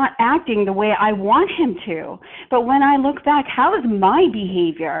is not acting the way I want him to. But when I look back, how is my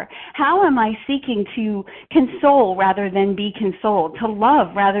behavior? How am I seeking to console rather than be consoled, to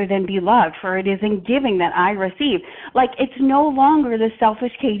love rather than be loved? For it is in giving that I receive. Like, it's no longer the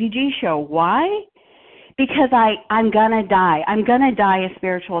selfish Katie G show. Why? Because I'm going to die. I'm going to die a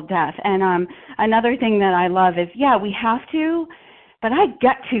spiritual death. And another thing that I love is, we have to, but I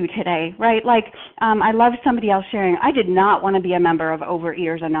get to today, right? Like, I love somebody else sharing, I did not want to be a member of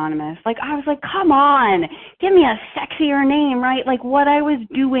Overeaters Anonymous. Like, I was like, come on, give me a sexier name, right? Like, what I was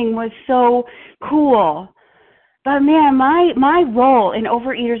doing was so cool. But man, my role in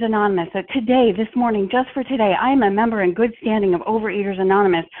Overeaters Anonymous, today, this morning, just for today, I am a member in good standing of Overeaters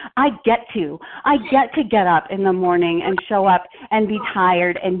Anonymous. I get to get up in the morning and show up and be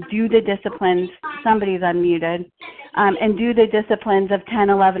tired and do the disciplines. Somebody's unmuted. and do the disciplines of 10,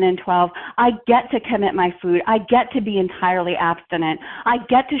 11, and 12. I get to commit my food. I get to be entirely abstinent. I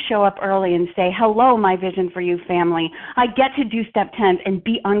get to show up early and say, hello, my Vision for You family. I get to do step 10 and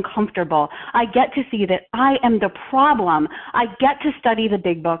be uncomfortable. I get to see that I am the problem. I get to study the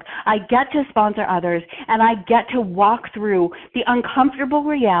big book. I get to sponsor others, and I get to walk through the uncomfortable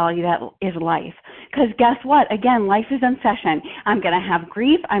reality that is life. Because guess what? Again, life is in session. I'm going to have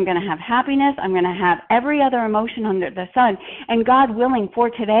grief. I'm going to have happiness. I'm going to have every other emotion under the sun. And God willing, for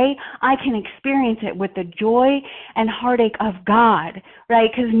today, I can experience it with the joy and heartache of God, right?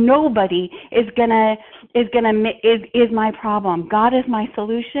 Because nobody is my problem. God is my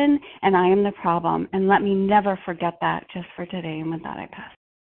solution, and I am the problem. And let me never forget that just for today. And with that, I pass.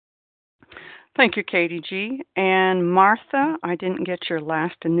 Thank you, Katie G. And Martha, I didn't get your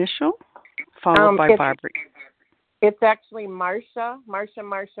last initial, followed by Barbara. It's actually Marcia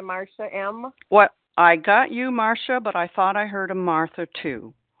M. What? I got you, Marcia, but I thought I heard a Martha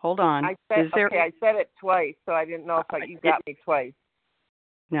too. Hold on. I said it twice, so I didn't know if you got me twice.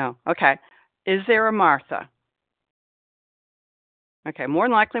 No. Okay. Is there a Martha? Okay. More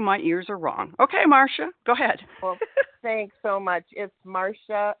than likely my ears are wrong. Okay, Marcia, go ahead. Well, thanks so much. It's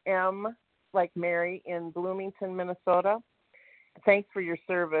Marcia M., like Mary, in Bloomington, Minnesota. Thanks for your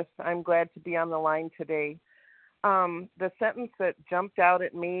service. I'm glad to be on the line today. The sentence that jumped out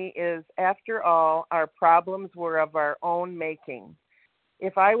at me is, after all, our problems were of our own making.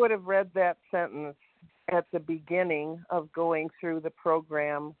 If I would have read that sentence at the beginning of going through the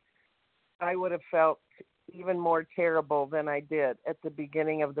program, I would have felt even more terrible than I did at the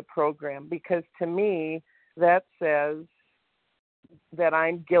beginning of the program, because to me, that says that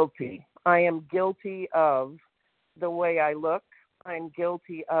I'm guilty. I am guilty of the way I look. I'm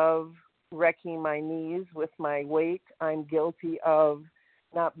guilty of wrecking my knees with my weight. I'm guilty of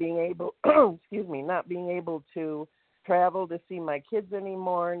not being able, not being able to travel to see my kids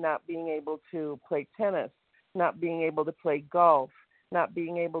anymore, not being able to play tennis, not being able to play golf, not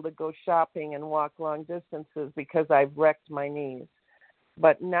being able to go shopping and walk long distances because I've wrecked my knees.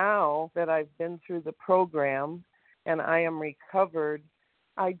 But now that I've been through the program and I am recovered,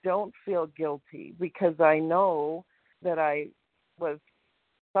 I don't feel guilty, because I know that I was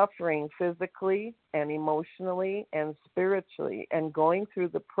suffering physically and emotionally and spiritually, and going through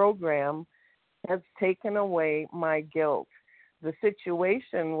the program has taken away my guilt. The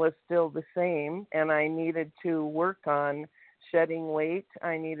situation was still the same, and I needed to work on shedding weight.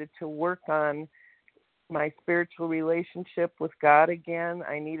 I needed to work on my spiritual relationship with God again.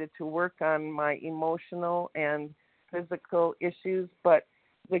 I needed to work on my emotional and physical issues, but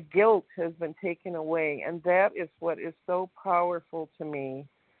the guilt has been taken away, and that is what is so powerful to me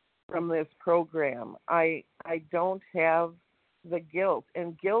from this program. I don't have the guilt,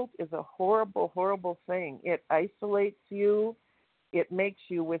 and guilt is a horrible, horrible thing. It isolates you. It makes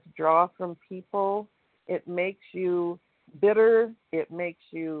you withdraw from people. It makes you bitter. It makes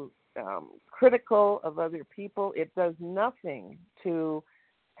you critical of other people. It does nothing to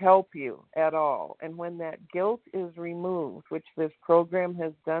help you at all. And when that guilt is removed, which this program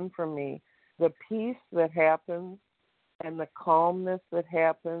has done for me, the peace that happens and the calmness that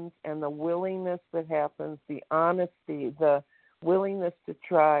happens and the willingness that happens, the honesty, the willingness to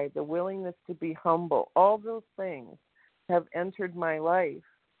try, the willingness to be humble, all those things have entered my life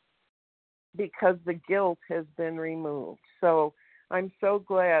because the guilt has been removed. So I'm so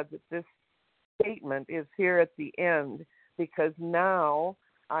glad that this statement is here at the end, because now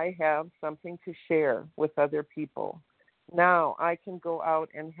I have something to share with other people. Now I can go out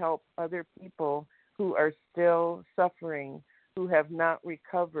and help other people who are still suffering, who have not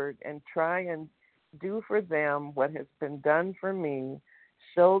recovered, and try and do for them what has been done for me,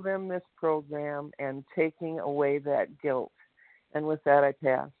 show them this program, and taking away that guilt. And with that, I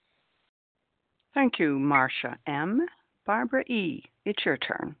pass. Thank you, Marcia M. Barbara E., it's your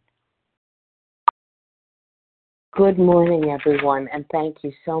turn. Good morning, everyone, and thank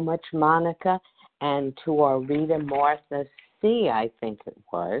you so much, Monica, and to our reader, Martha C., I think it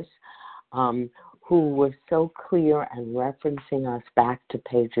was, who was so clear and referencing us back to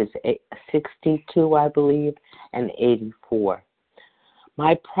pages 62, I believe, and 84.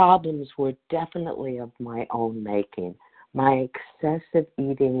 My problems were definitely of my own making. My excessive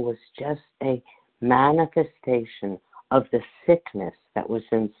eating was just a manifestation of the sickness that was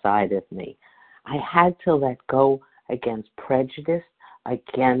inside of me. I had to let go against prejudice,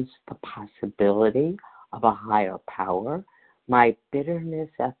 against the possibility of a higher power, my bitterness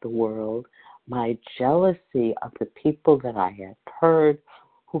at the world, my jealousy of the people that I had heard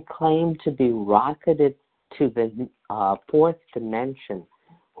who claimed to be rocketed to the fourth dimension,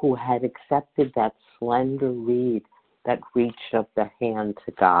 who had accepted that slender reed that reach of the hand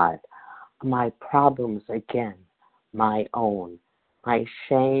to God. My problems, again, my own. My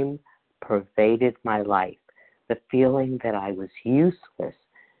shame pervaded my life. The feeling that I was useless,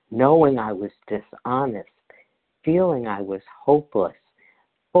 knowing I was dishonest, feeling I was hopeless,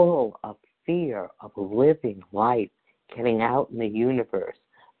 full of fear of living life, getting out in the universe,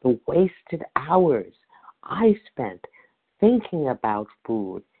 the wasted hours I spent thinking about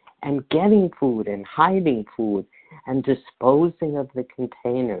food and getting food and hiding food and disposing of the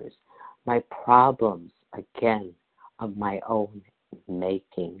containers, my problems, again, of my own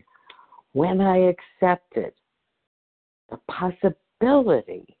making. When I accepted the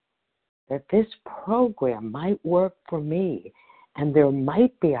possibility that this program might work for me and there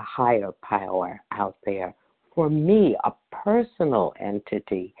might be a higher power out there for me, a personal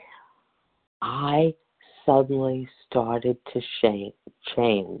entity, I suddenly started to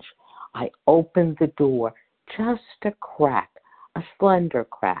change. I opened the door just a crack, a slender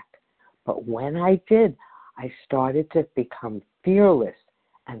crack. But when I did, I started to become fearless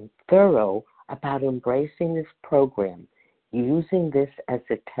and thorough about embracing this program, using this as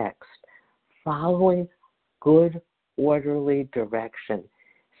a text, following good, orderly direction,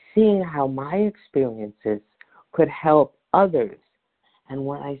 seeing how my experiences could help others. And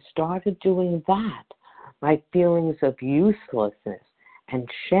when I started doing that, my feelings of uselessness and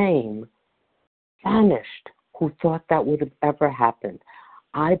shame vanished. Who thought that would have ever happened?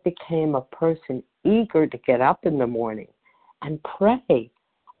 I became a person eager to get up in the morning and pray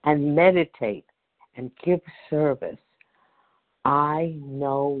and meditate and give service. I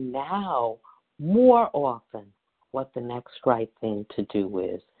know now more often what the next right thing to do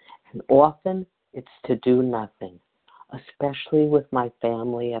is. And often it's to do nothing, especially with my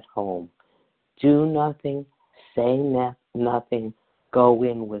family at home. Do nothing, say nothing, go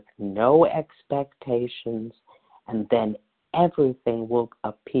in with no expectations, and then everything will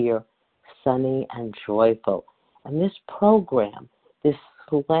appear sunny and joyful. And this program, this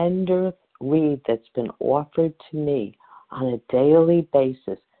slender read that's been offered to me on a daily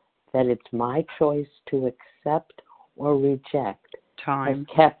basis, that it's my choice to accept or reject, has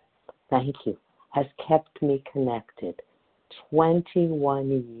kept me connected.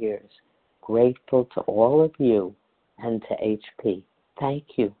 21 years. Grateful to all of you and to HP. Thank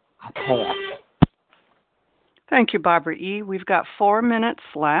you. I pass. Thank you, Barbara E. We've got 4 minutes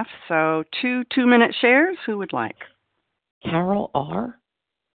left, so 2 2-minute shares. Who would like? Carol R.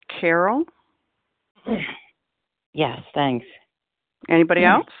 Carol? Yes, thanks. Anybody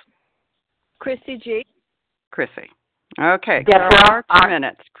else? Chrissy G. Chrissy. Okay, Carol R, 2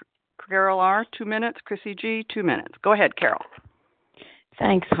 minutes. Carol R, 2 minutes. Chrissy G, 2 minutes. Go ahead, Carol.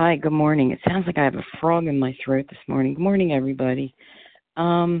 Thanks. Hi, good morning. It sounds like I have a frog in my throat this morning. Good morning, everybody.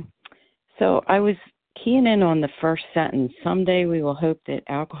 So I was keying in on the first sentence. Someday we will hope that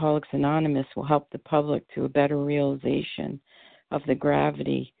Alcoholics Anonymous will help the public to a better realization of the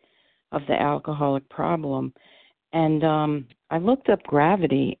gravity of the alcoholic problem. And I looked up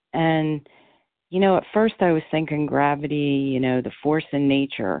gravity, and, at first I was thinking gravity, the force in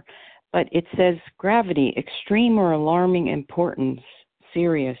nature. But it says gravity, extreme or alarming importance,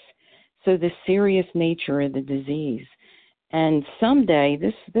 serious. So the serious nature of the disease. And someday,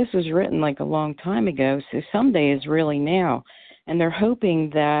 this was written like a long time ago, so someday is really now. And they're hoping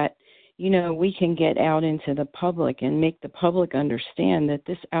that, we can get out into the public and make the public understand that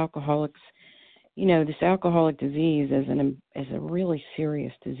this alcoholic disease is a really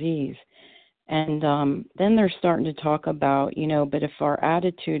serious disease. And then they're starting to talk about, but if our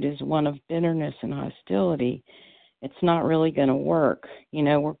attitude is one of bitterness and hostility, it's not really going to work.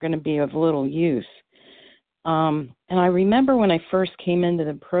 We're going to be of little use. And I remember when I first came into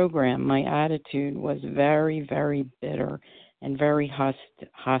the program, my attitude was very, very bitter and very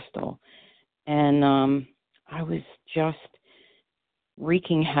hostile. And I was just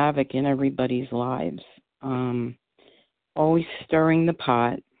wreaking havoc in everybody's lives, always stirring the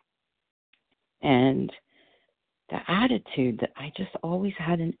pot. And the attitude that I just always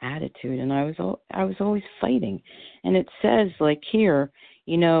had an attitude, and I was always fighting. And it says, like here,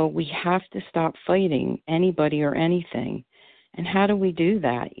 we have to stop fighting anybody or anything. And how do we do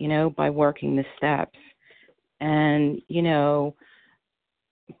that? By working the steps, and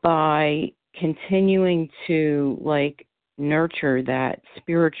by continuing to nurture that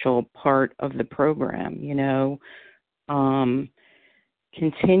spiritual part of the program.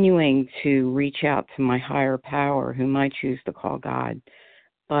 Continuing to reach out to my higher power, whom I choose to call God,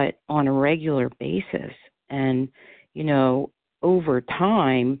 but on a regular basis. And, over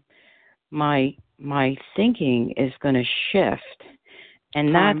time, my thinking is going to shift.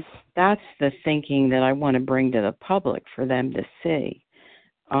 And that's the thinking that I want to bring to the public for them to see.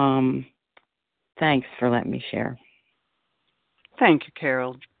 Thanks for letting me share. Thank you,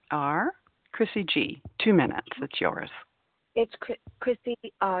 Carol R. Chrissy G., 2 minutes. It's yours. It's Chrissy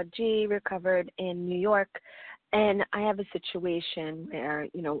G., recovered in New York, and I have a situation where,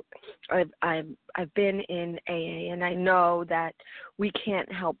 you know, I've been in AA, and I know that we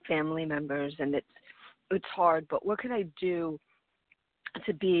can't help family members, and it's hard. But what can I do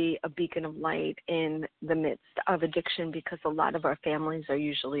to be a beacon of light in the midst of addiction? Because a lot of our families are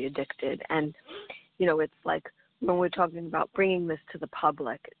usually addicted, and you know, it's like when we're talking about bringing this to the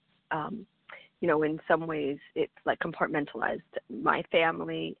public. You know, in some ways, it's like compartmentalized. My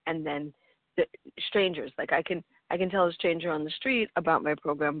family, and then the strangers. Like I can tell a stranger on the street about my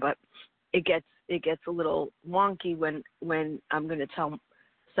program, but it gets a little wonky when I'm going to tell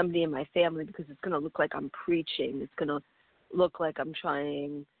somebody in my family, because it's going to look like I'm preaching. It's going to look like I'm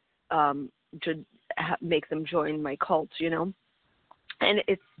trying to make them join my cult. You know, and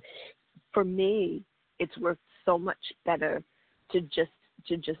it's, for me, it's worked so much better to just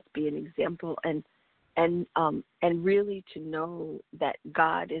be an example and really to know that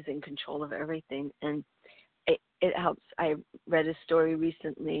God is in control of everything. And it helps. I read a story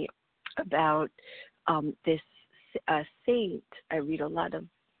recently about this saint. I read a lot of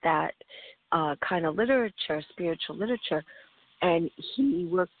that kind of literature, spiritual literature, and he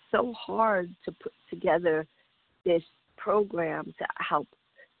worked so hard to put together this program to help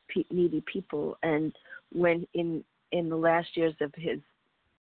needy people. And when in the last years of his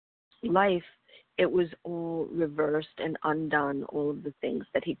life, it was all reversed and undone, all of the things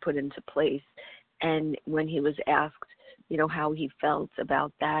that he put into place. And when he was asked, you know, how he felt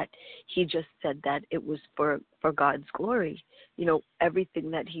about that, he just said that it was for God's glory. You know,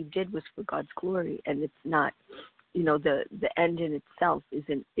 everything that he did was for God's glory, and it's not, you know, the end in itself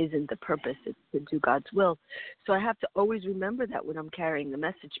isn't the purpose. It's to do God's will. So I have to always remember that when I'm carrying the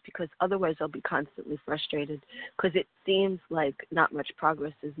message, because otherwise I'll be constantly frustrated, because it seems like not much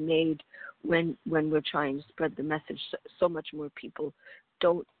progress is made when we're trying to spread the message. So much more people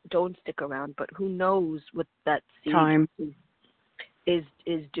don't stick around, but who knows what that seed is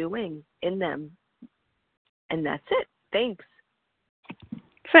doing in them. And that's it. Thanks.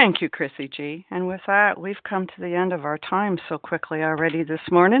 Thank you, Chrissy G. And with that, we've come to the end of our time so quickly already this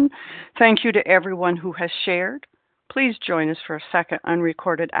morning. Thank you to everyone who has shared. Please join us for a second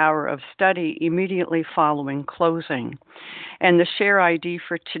unrecorded hour of study immediately following closing. And the share ID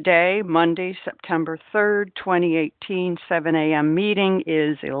for today, Monday, September 3rd, 2018, 7 a.m. meeting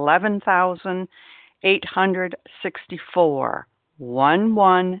is 11,864.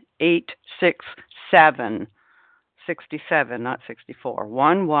 11867. 67, not 64.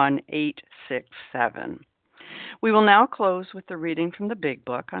 11867. We will now close with the reading from the Big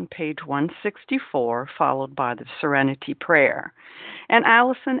Book on page 164, followed by the Serenity Prayer. And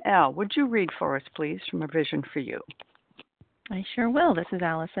Allison L., would you read for us, please, from A Vision for You? I sure will. This is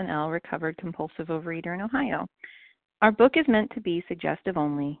Allison L., recovered compulsive overeater in Ohio. Our book is meant to be suggestive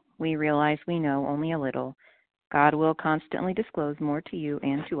only. We realize we know only a little. God will constantly disclose more to you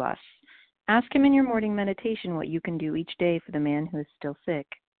and to us. Ask him in your morning meditation what you can do each day for the man who is still sick.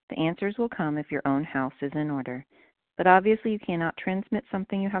 The answers will come if your own house is in order. But obviously you cannot transmit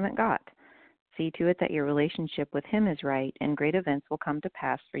something you haven't got. See to it that your relationship with him is right, and great events will come to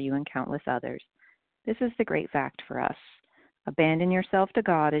pass for you and countless others. This is the great fact for us. Abandon yourself to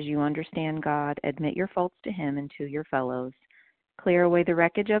God as you understand God. Admit your faults to him and to your fellows. Clear away the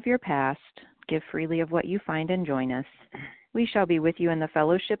wreckage of your past. Give freely of what you find and join us. We shall be with you in the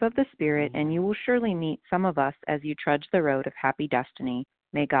fellowship of the Spirit, and you will surely meet some of us as you trudge the road of happy destiny.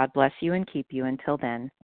 May God bless you and keep you until then.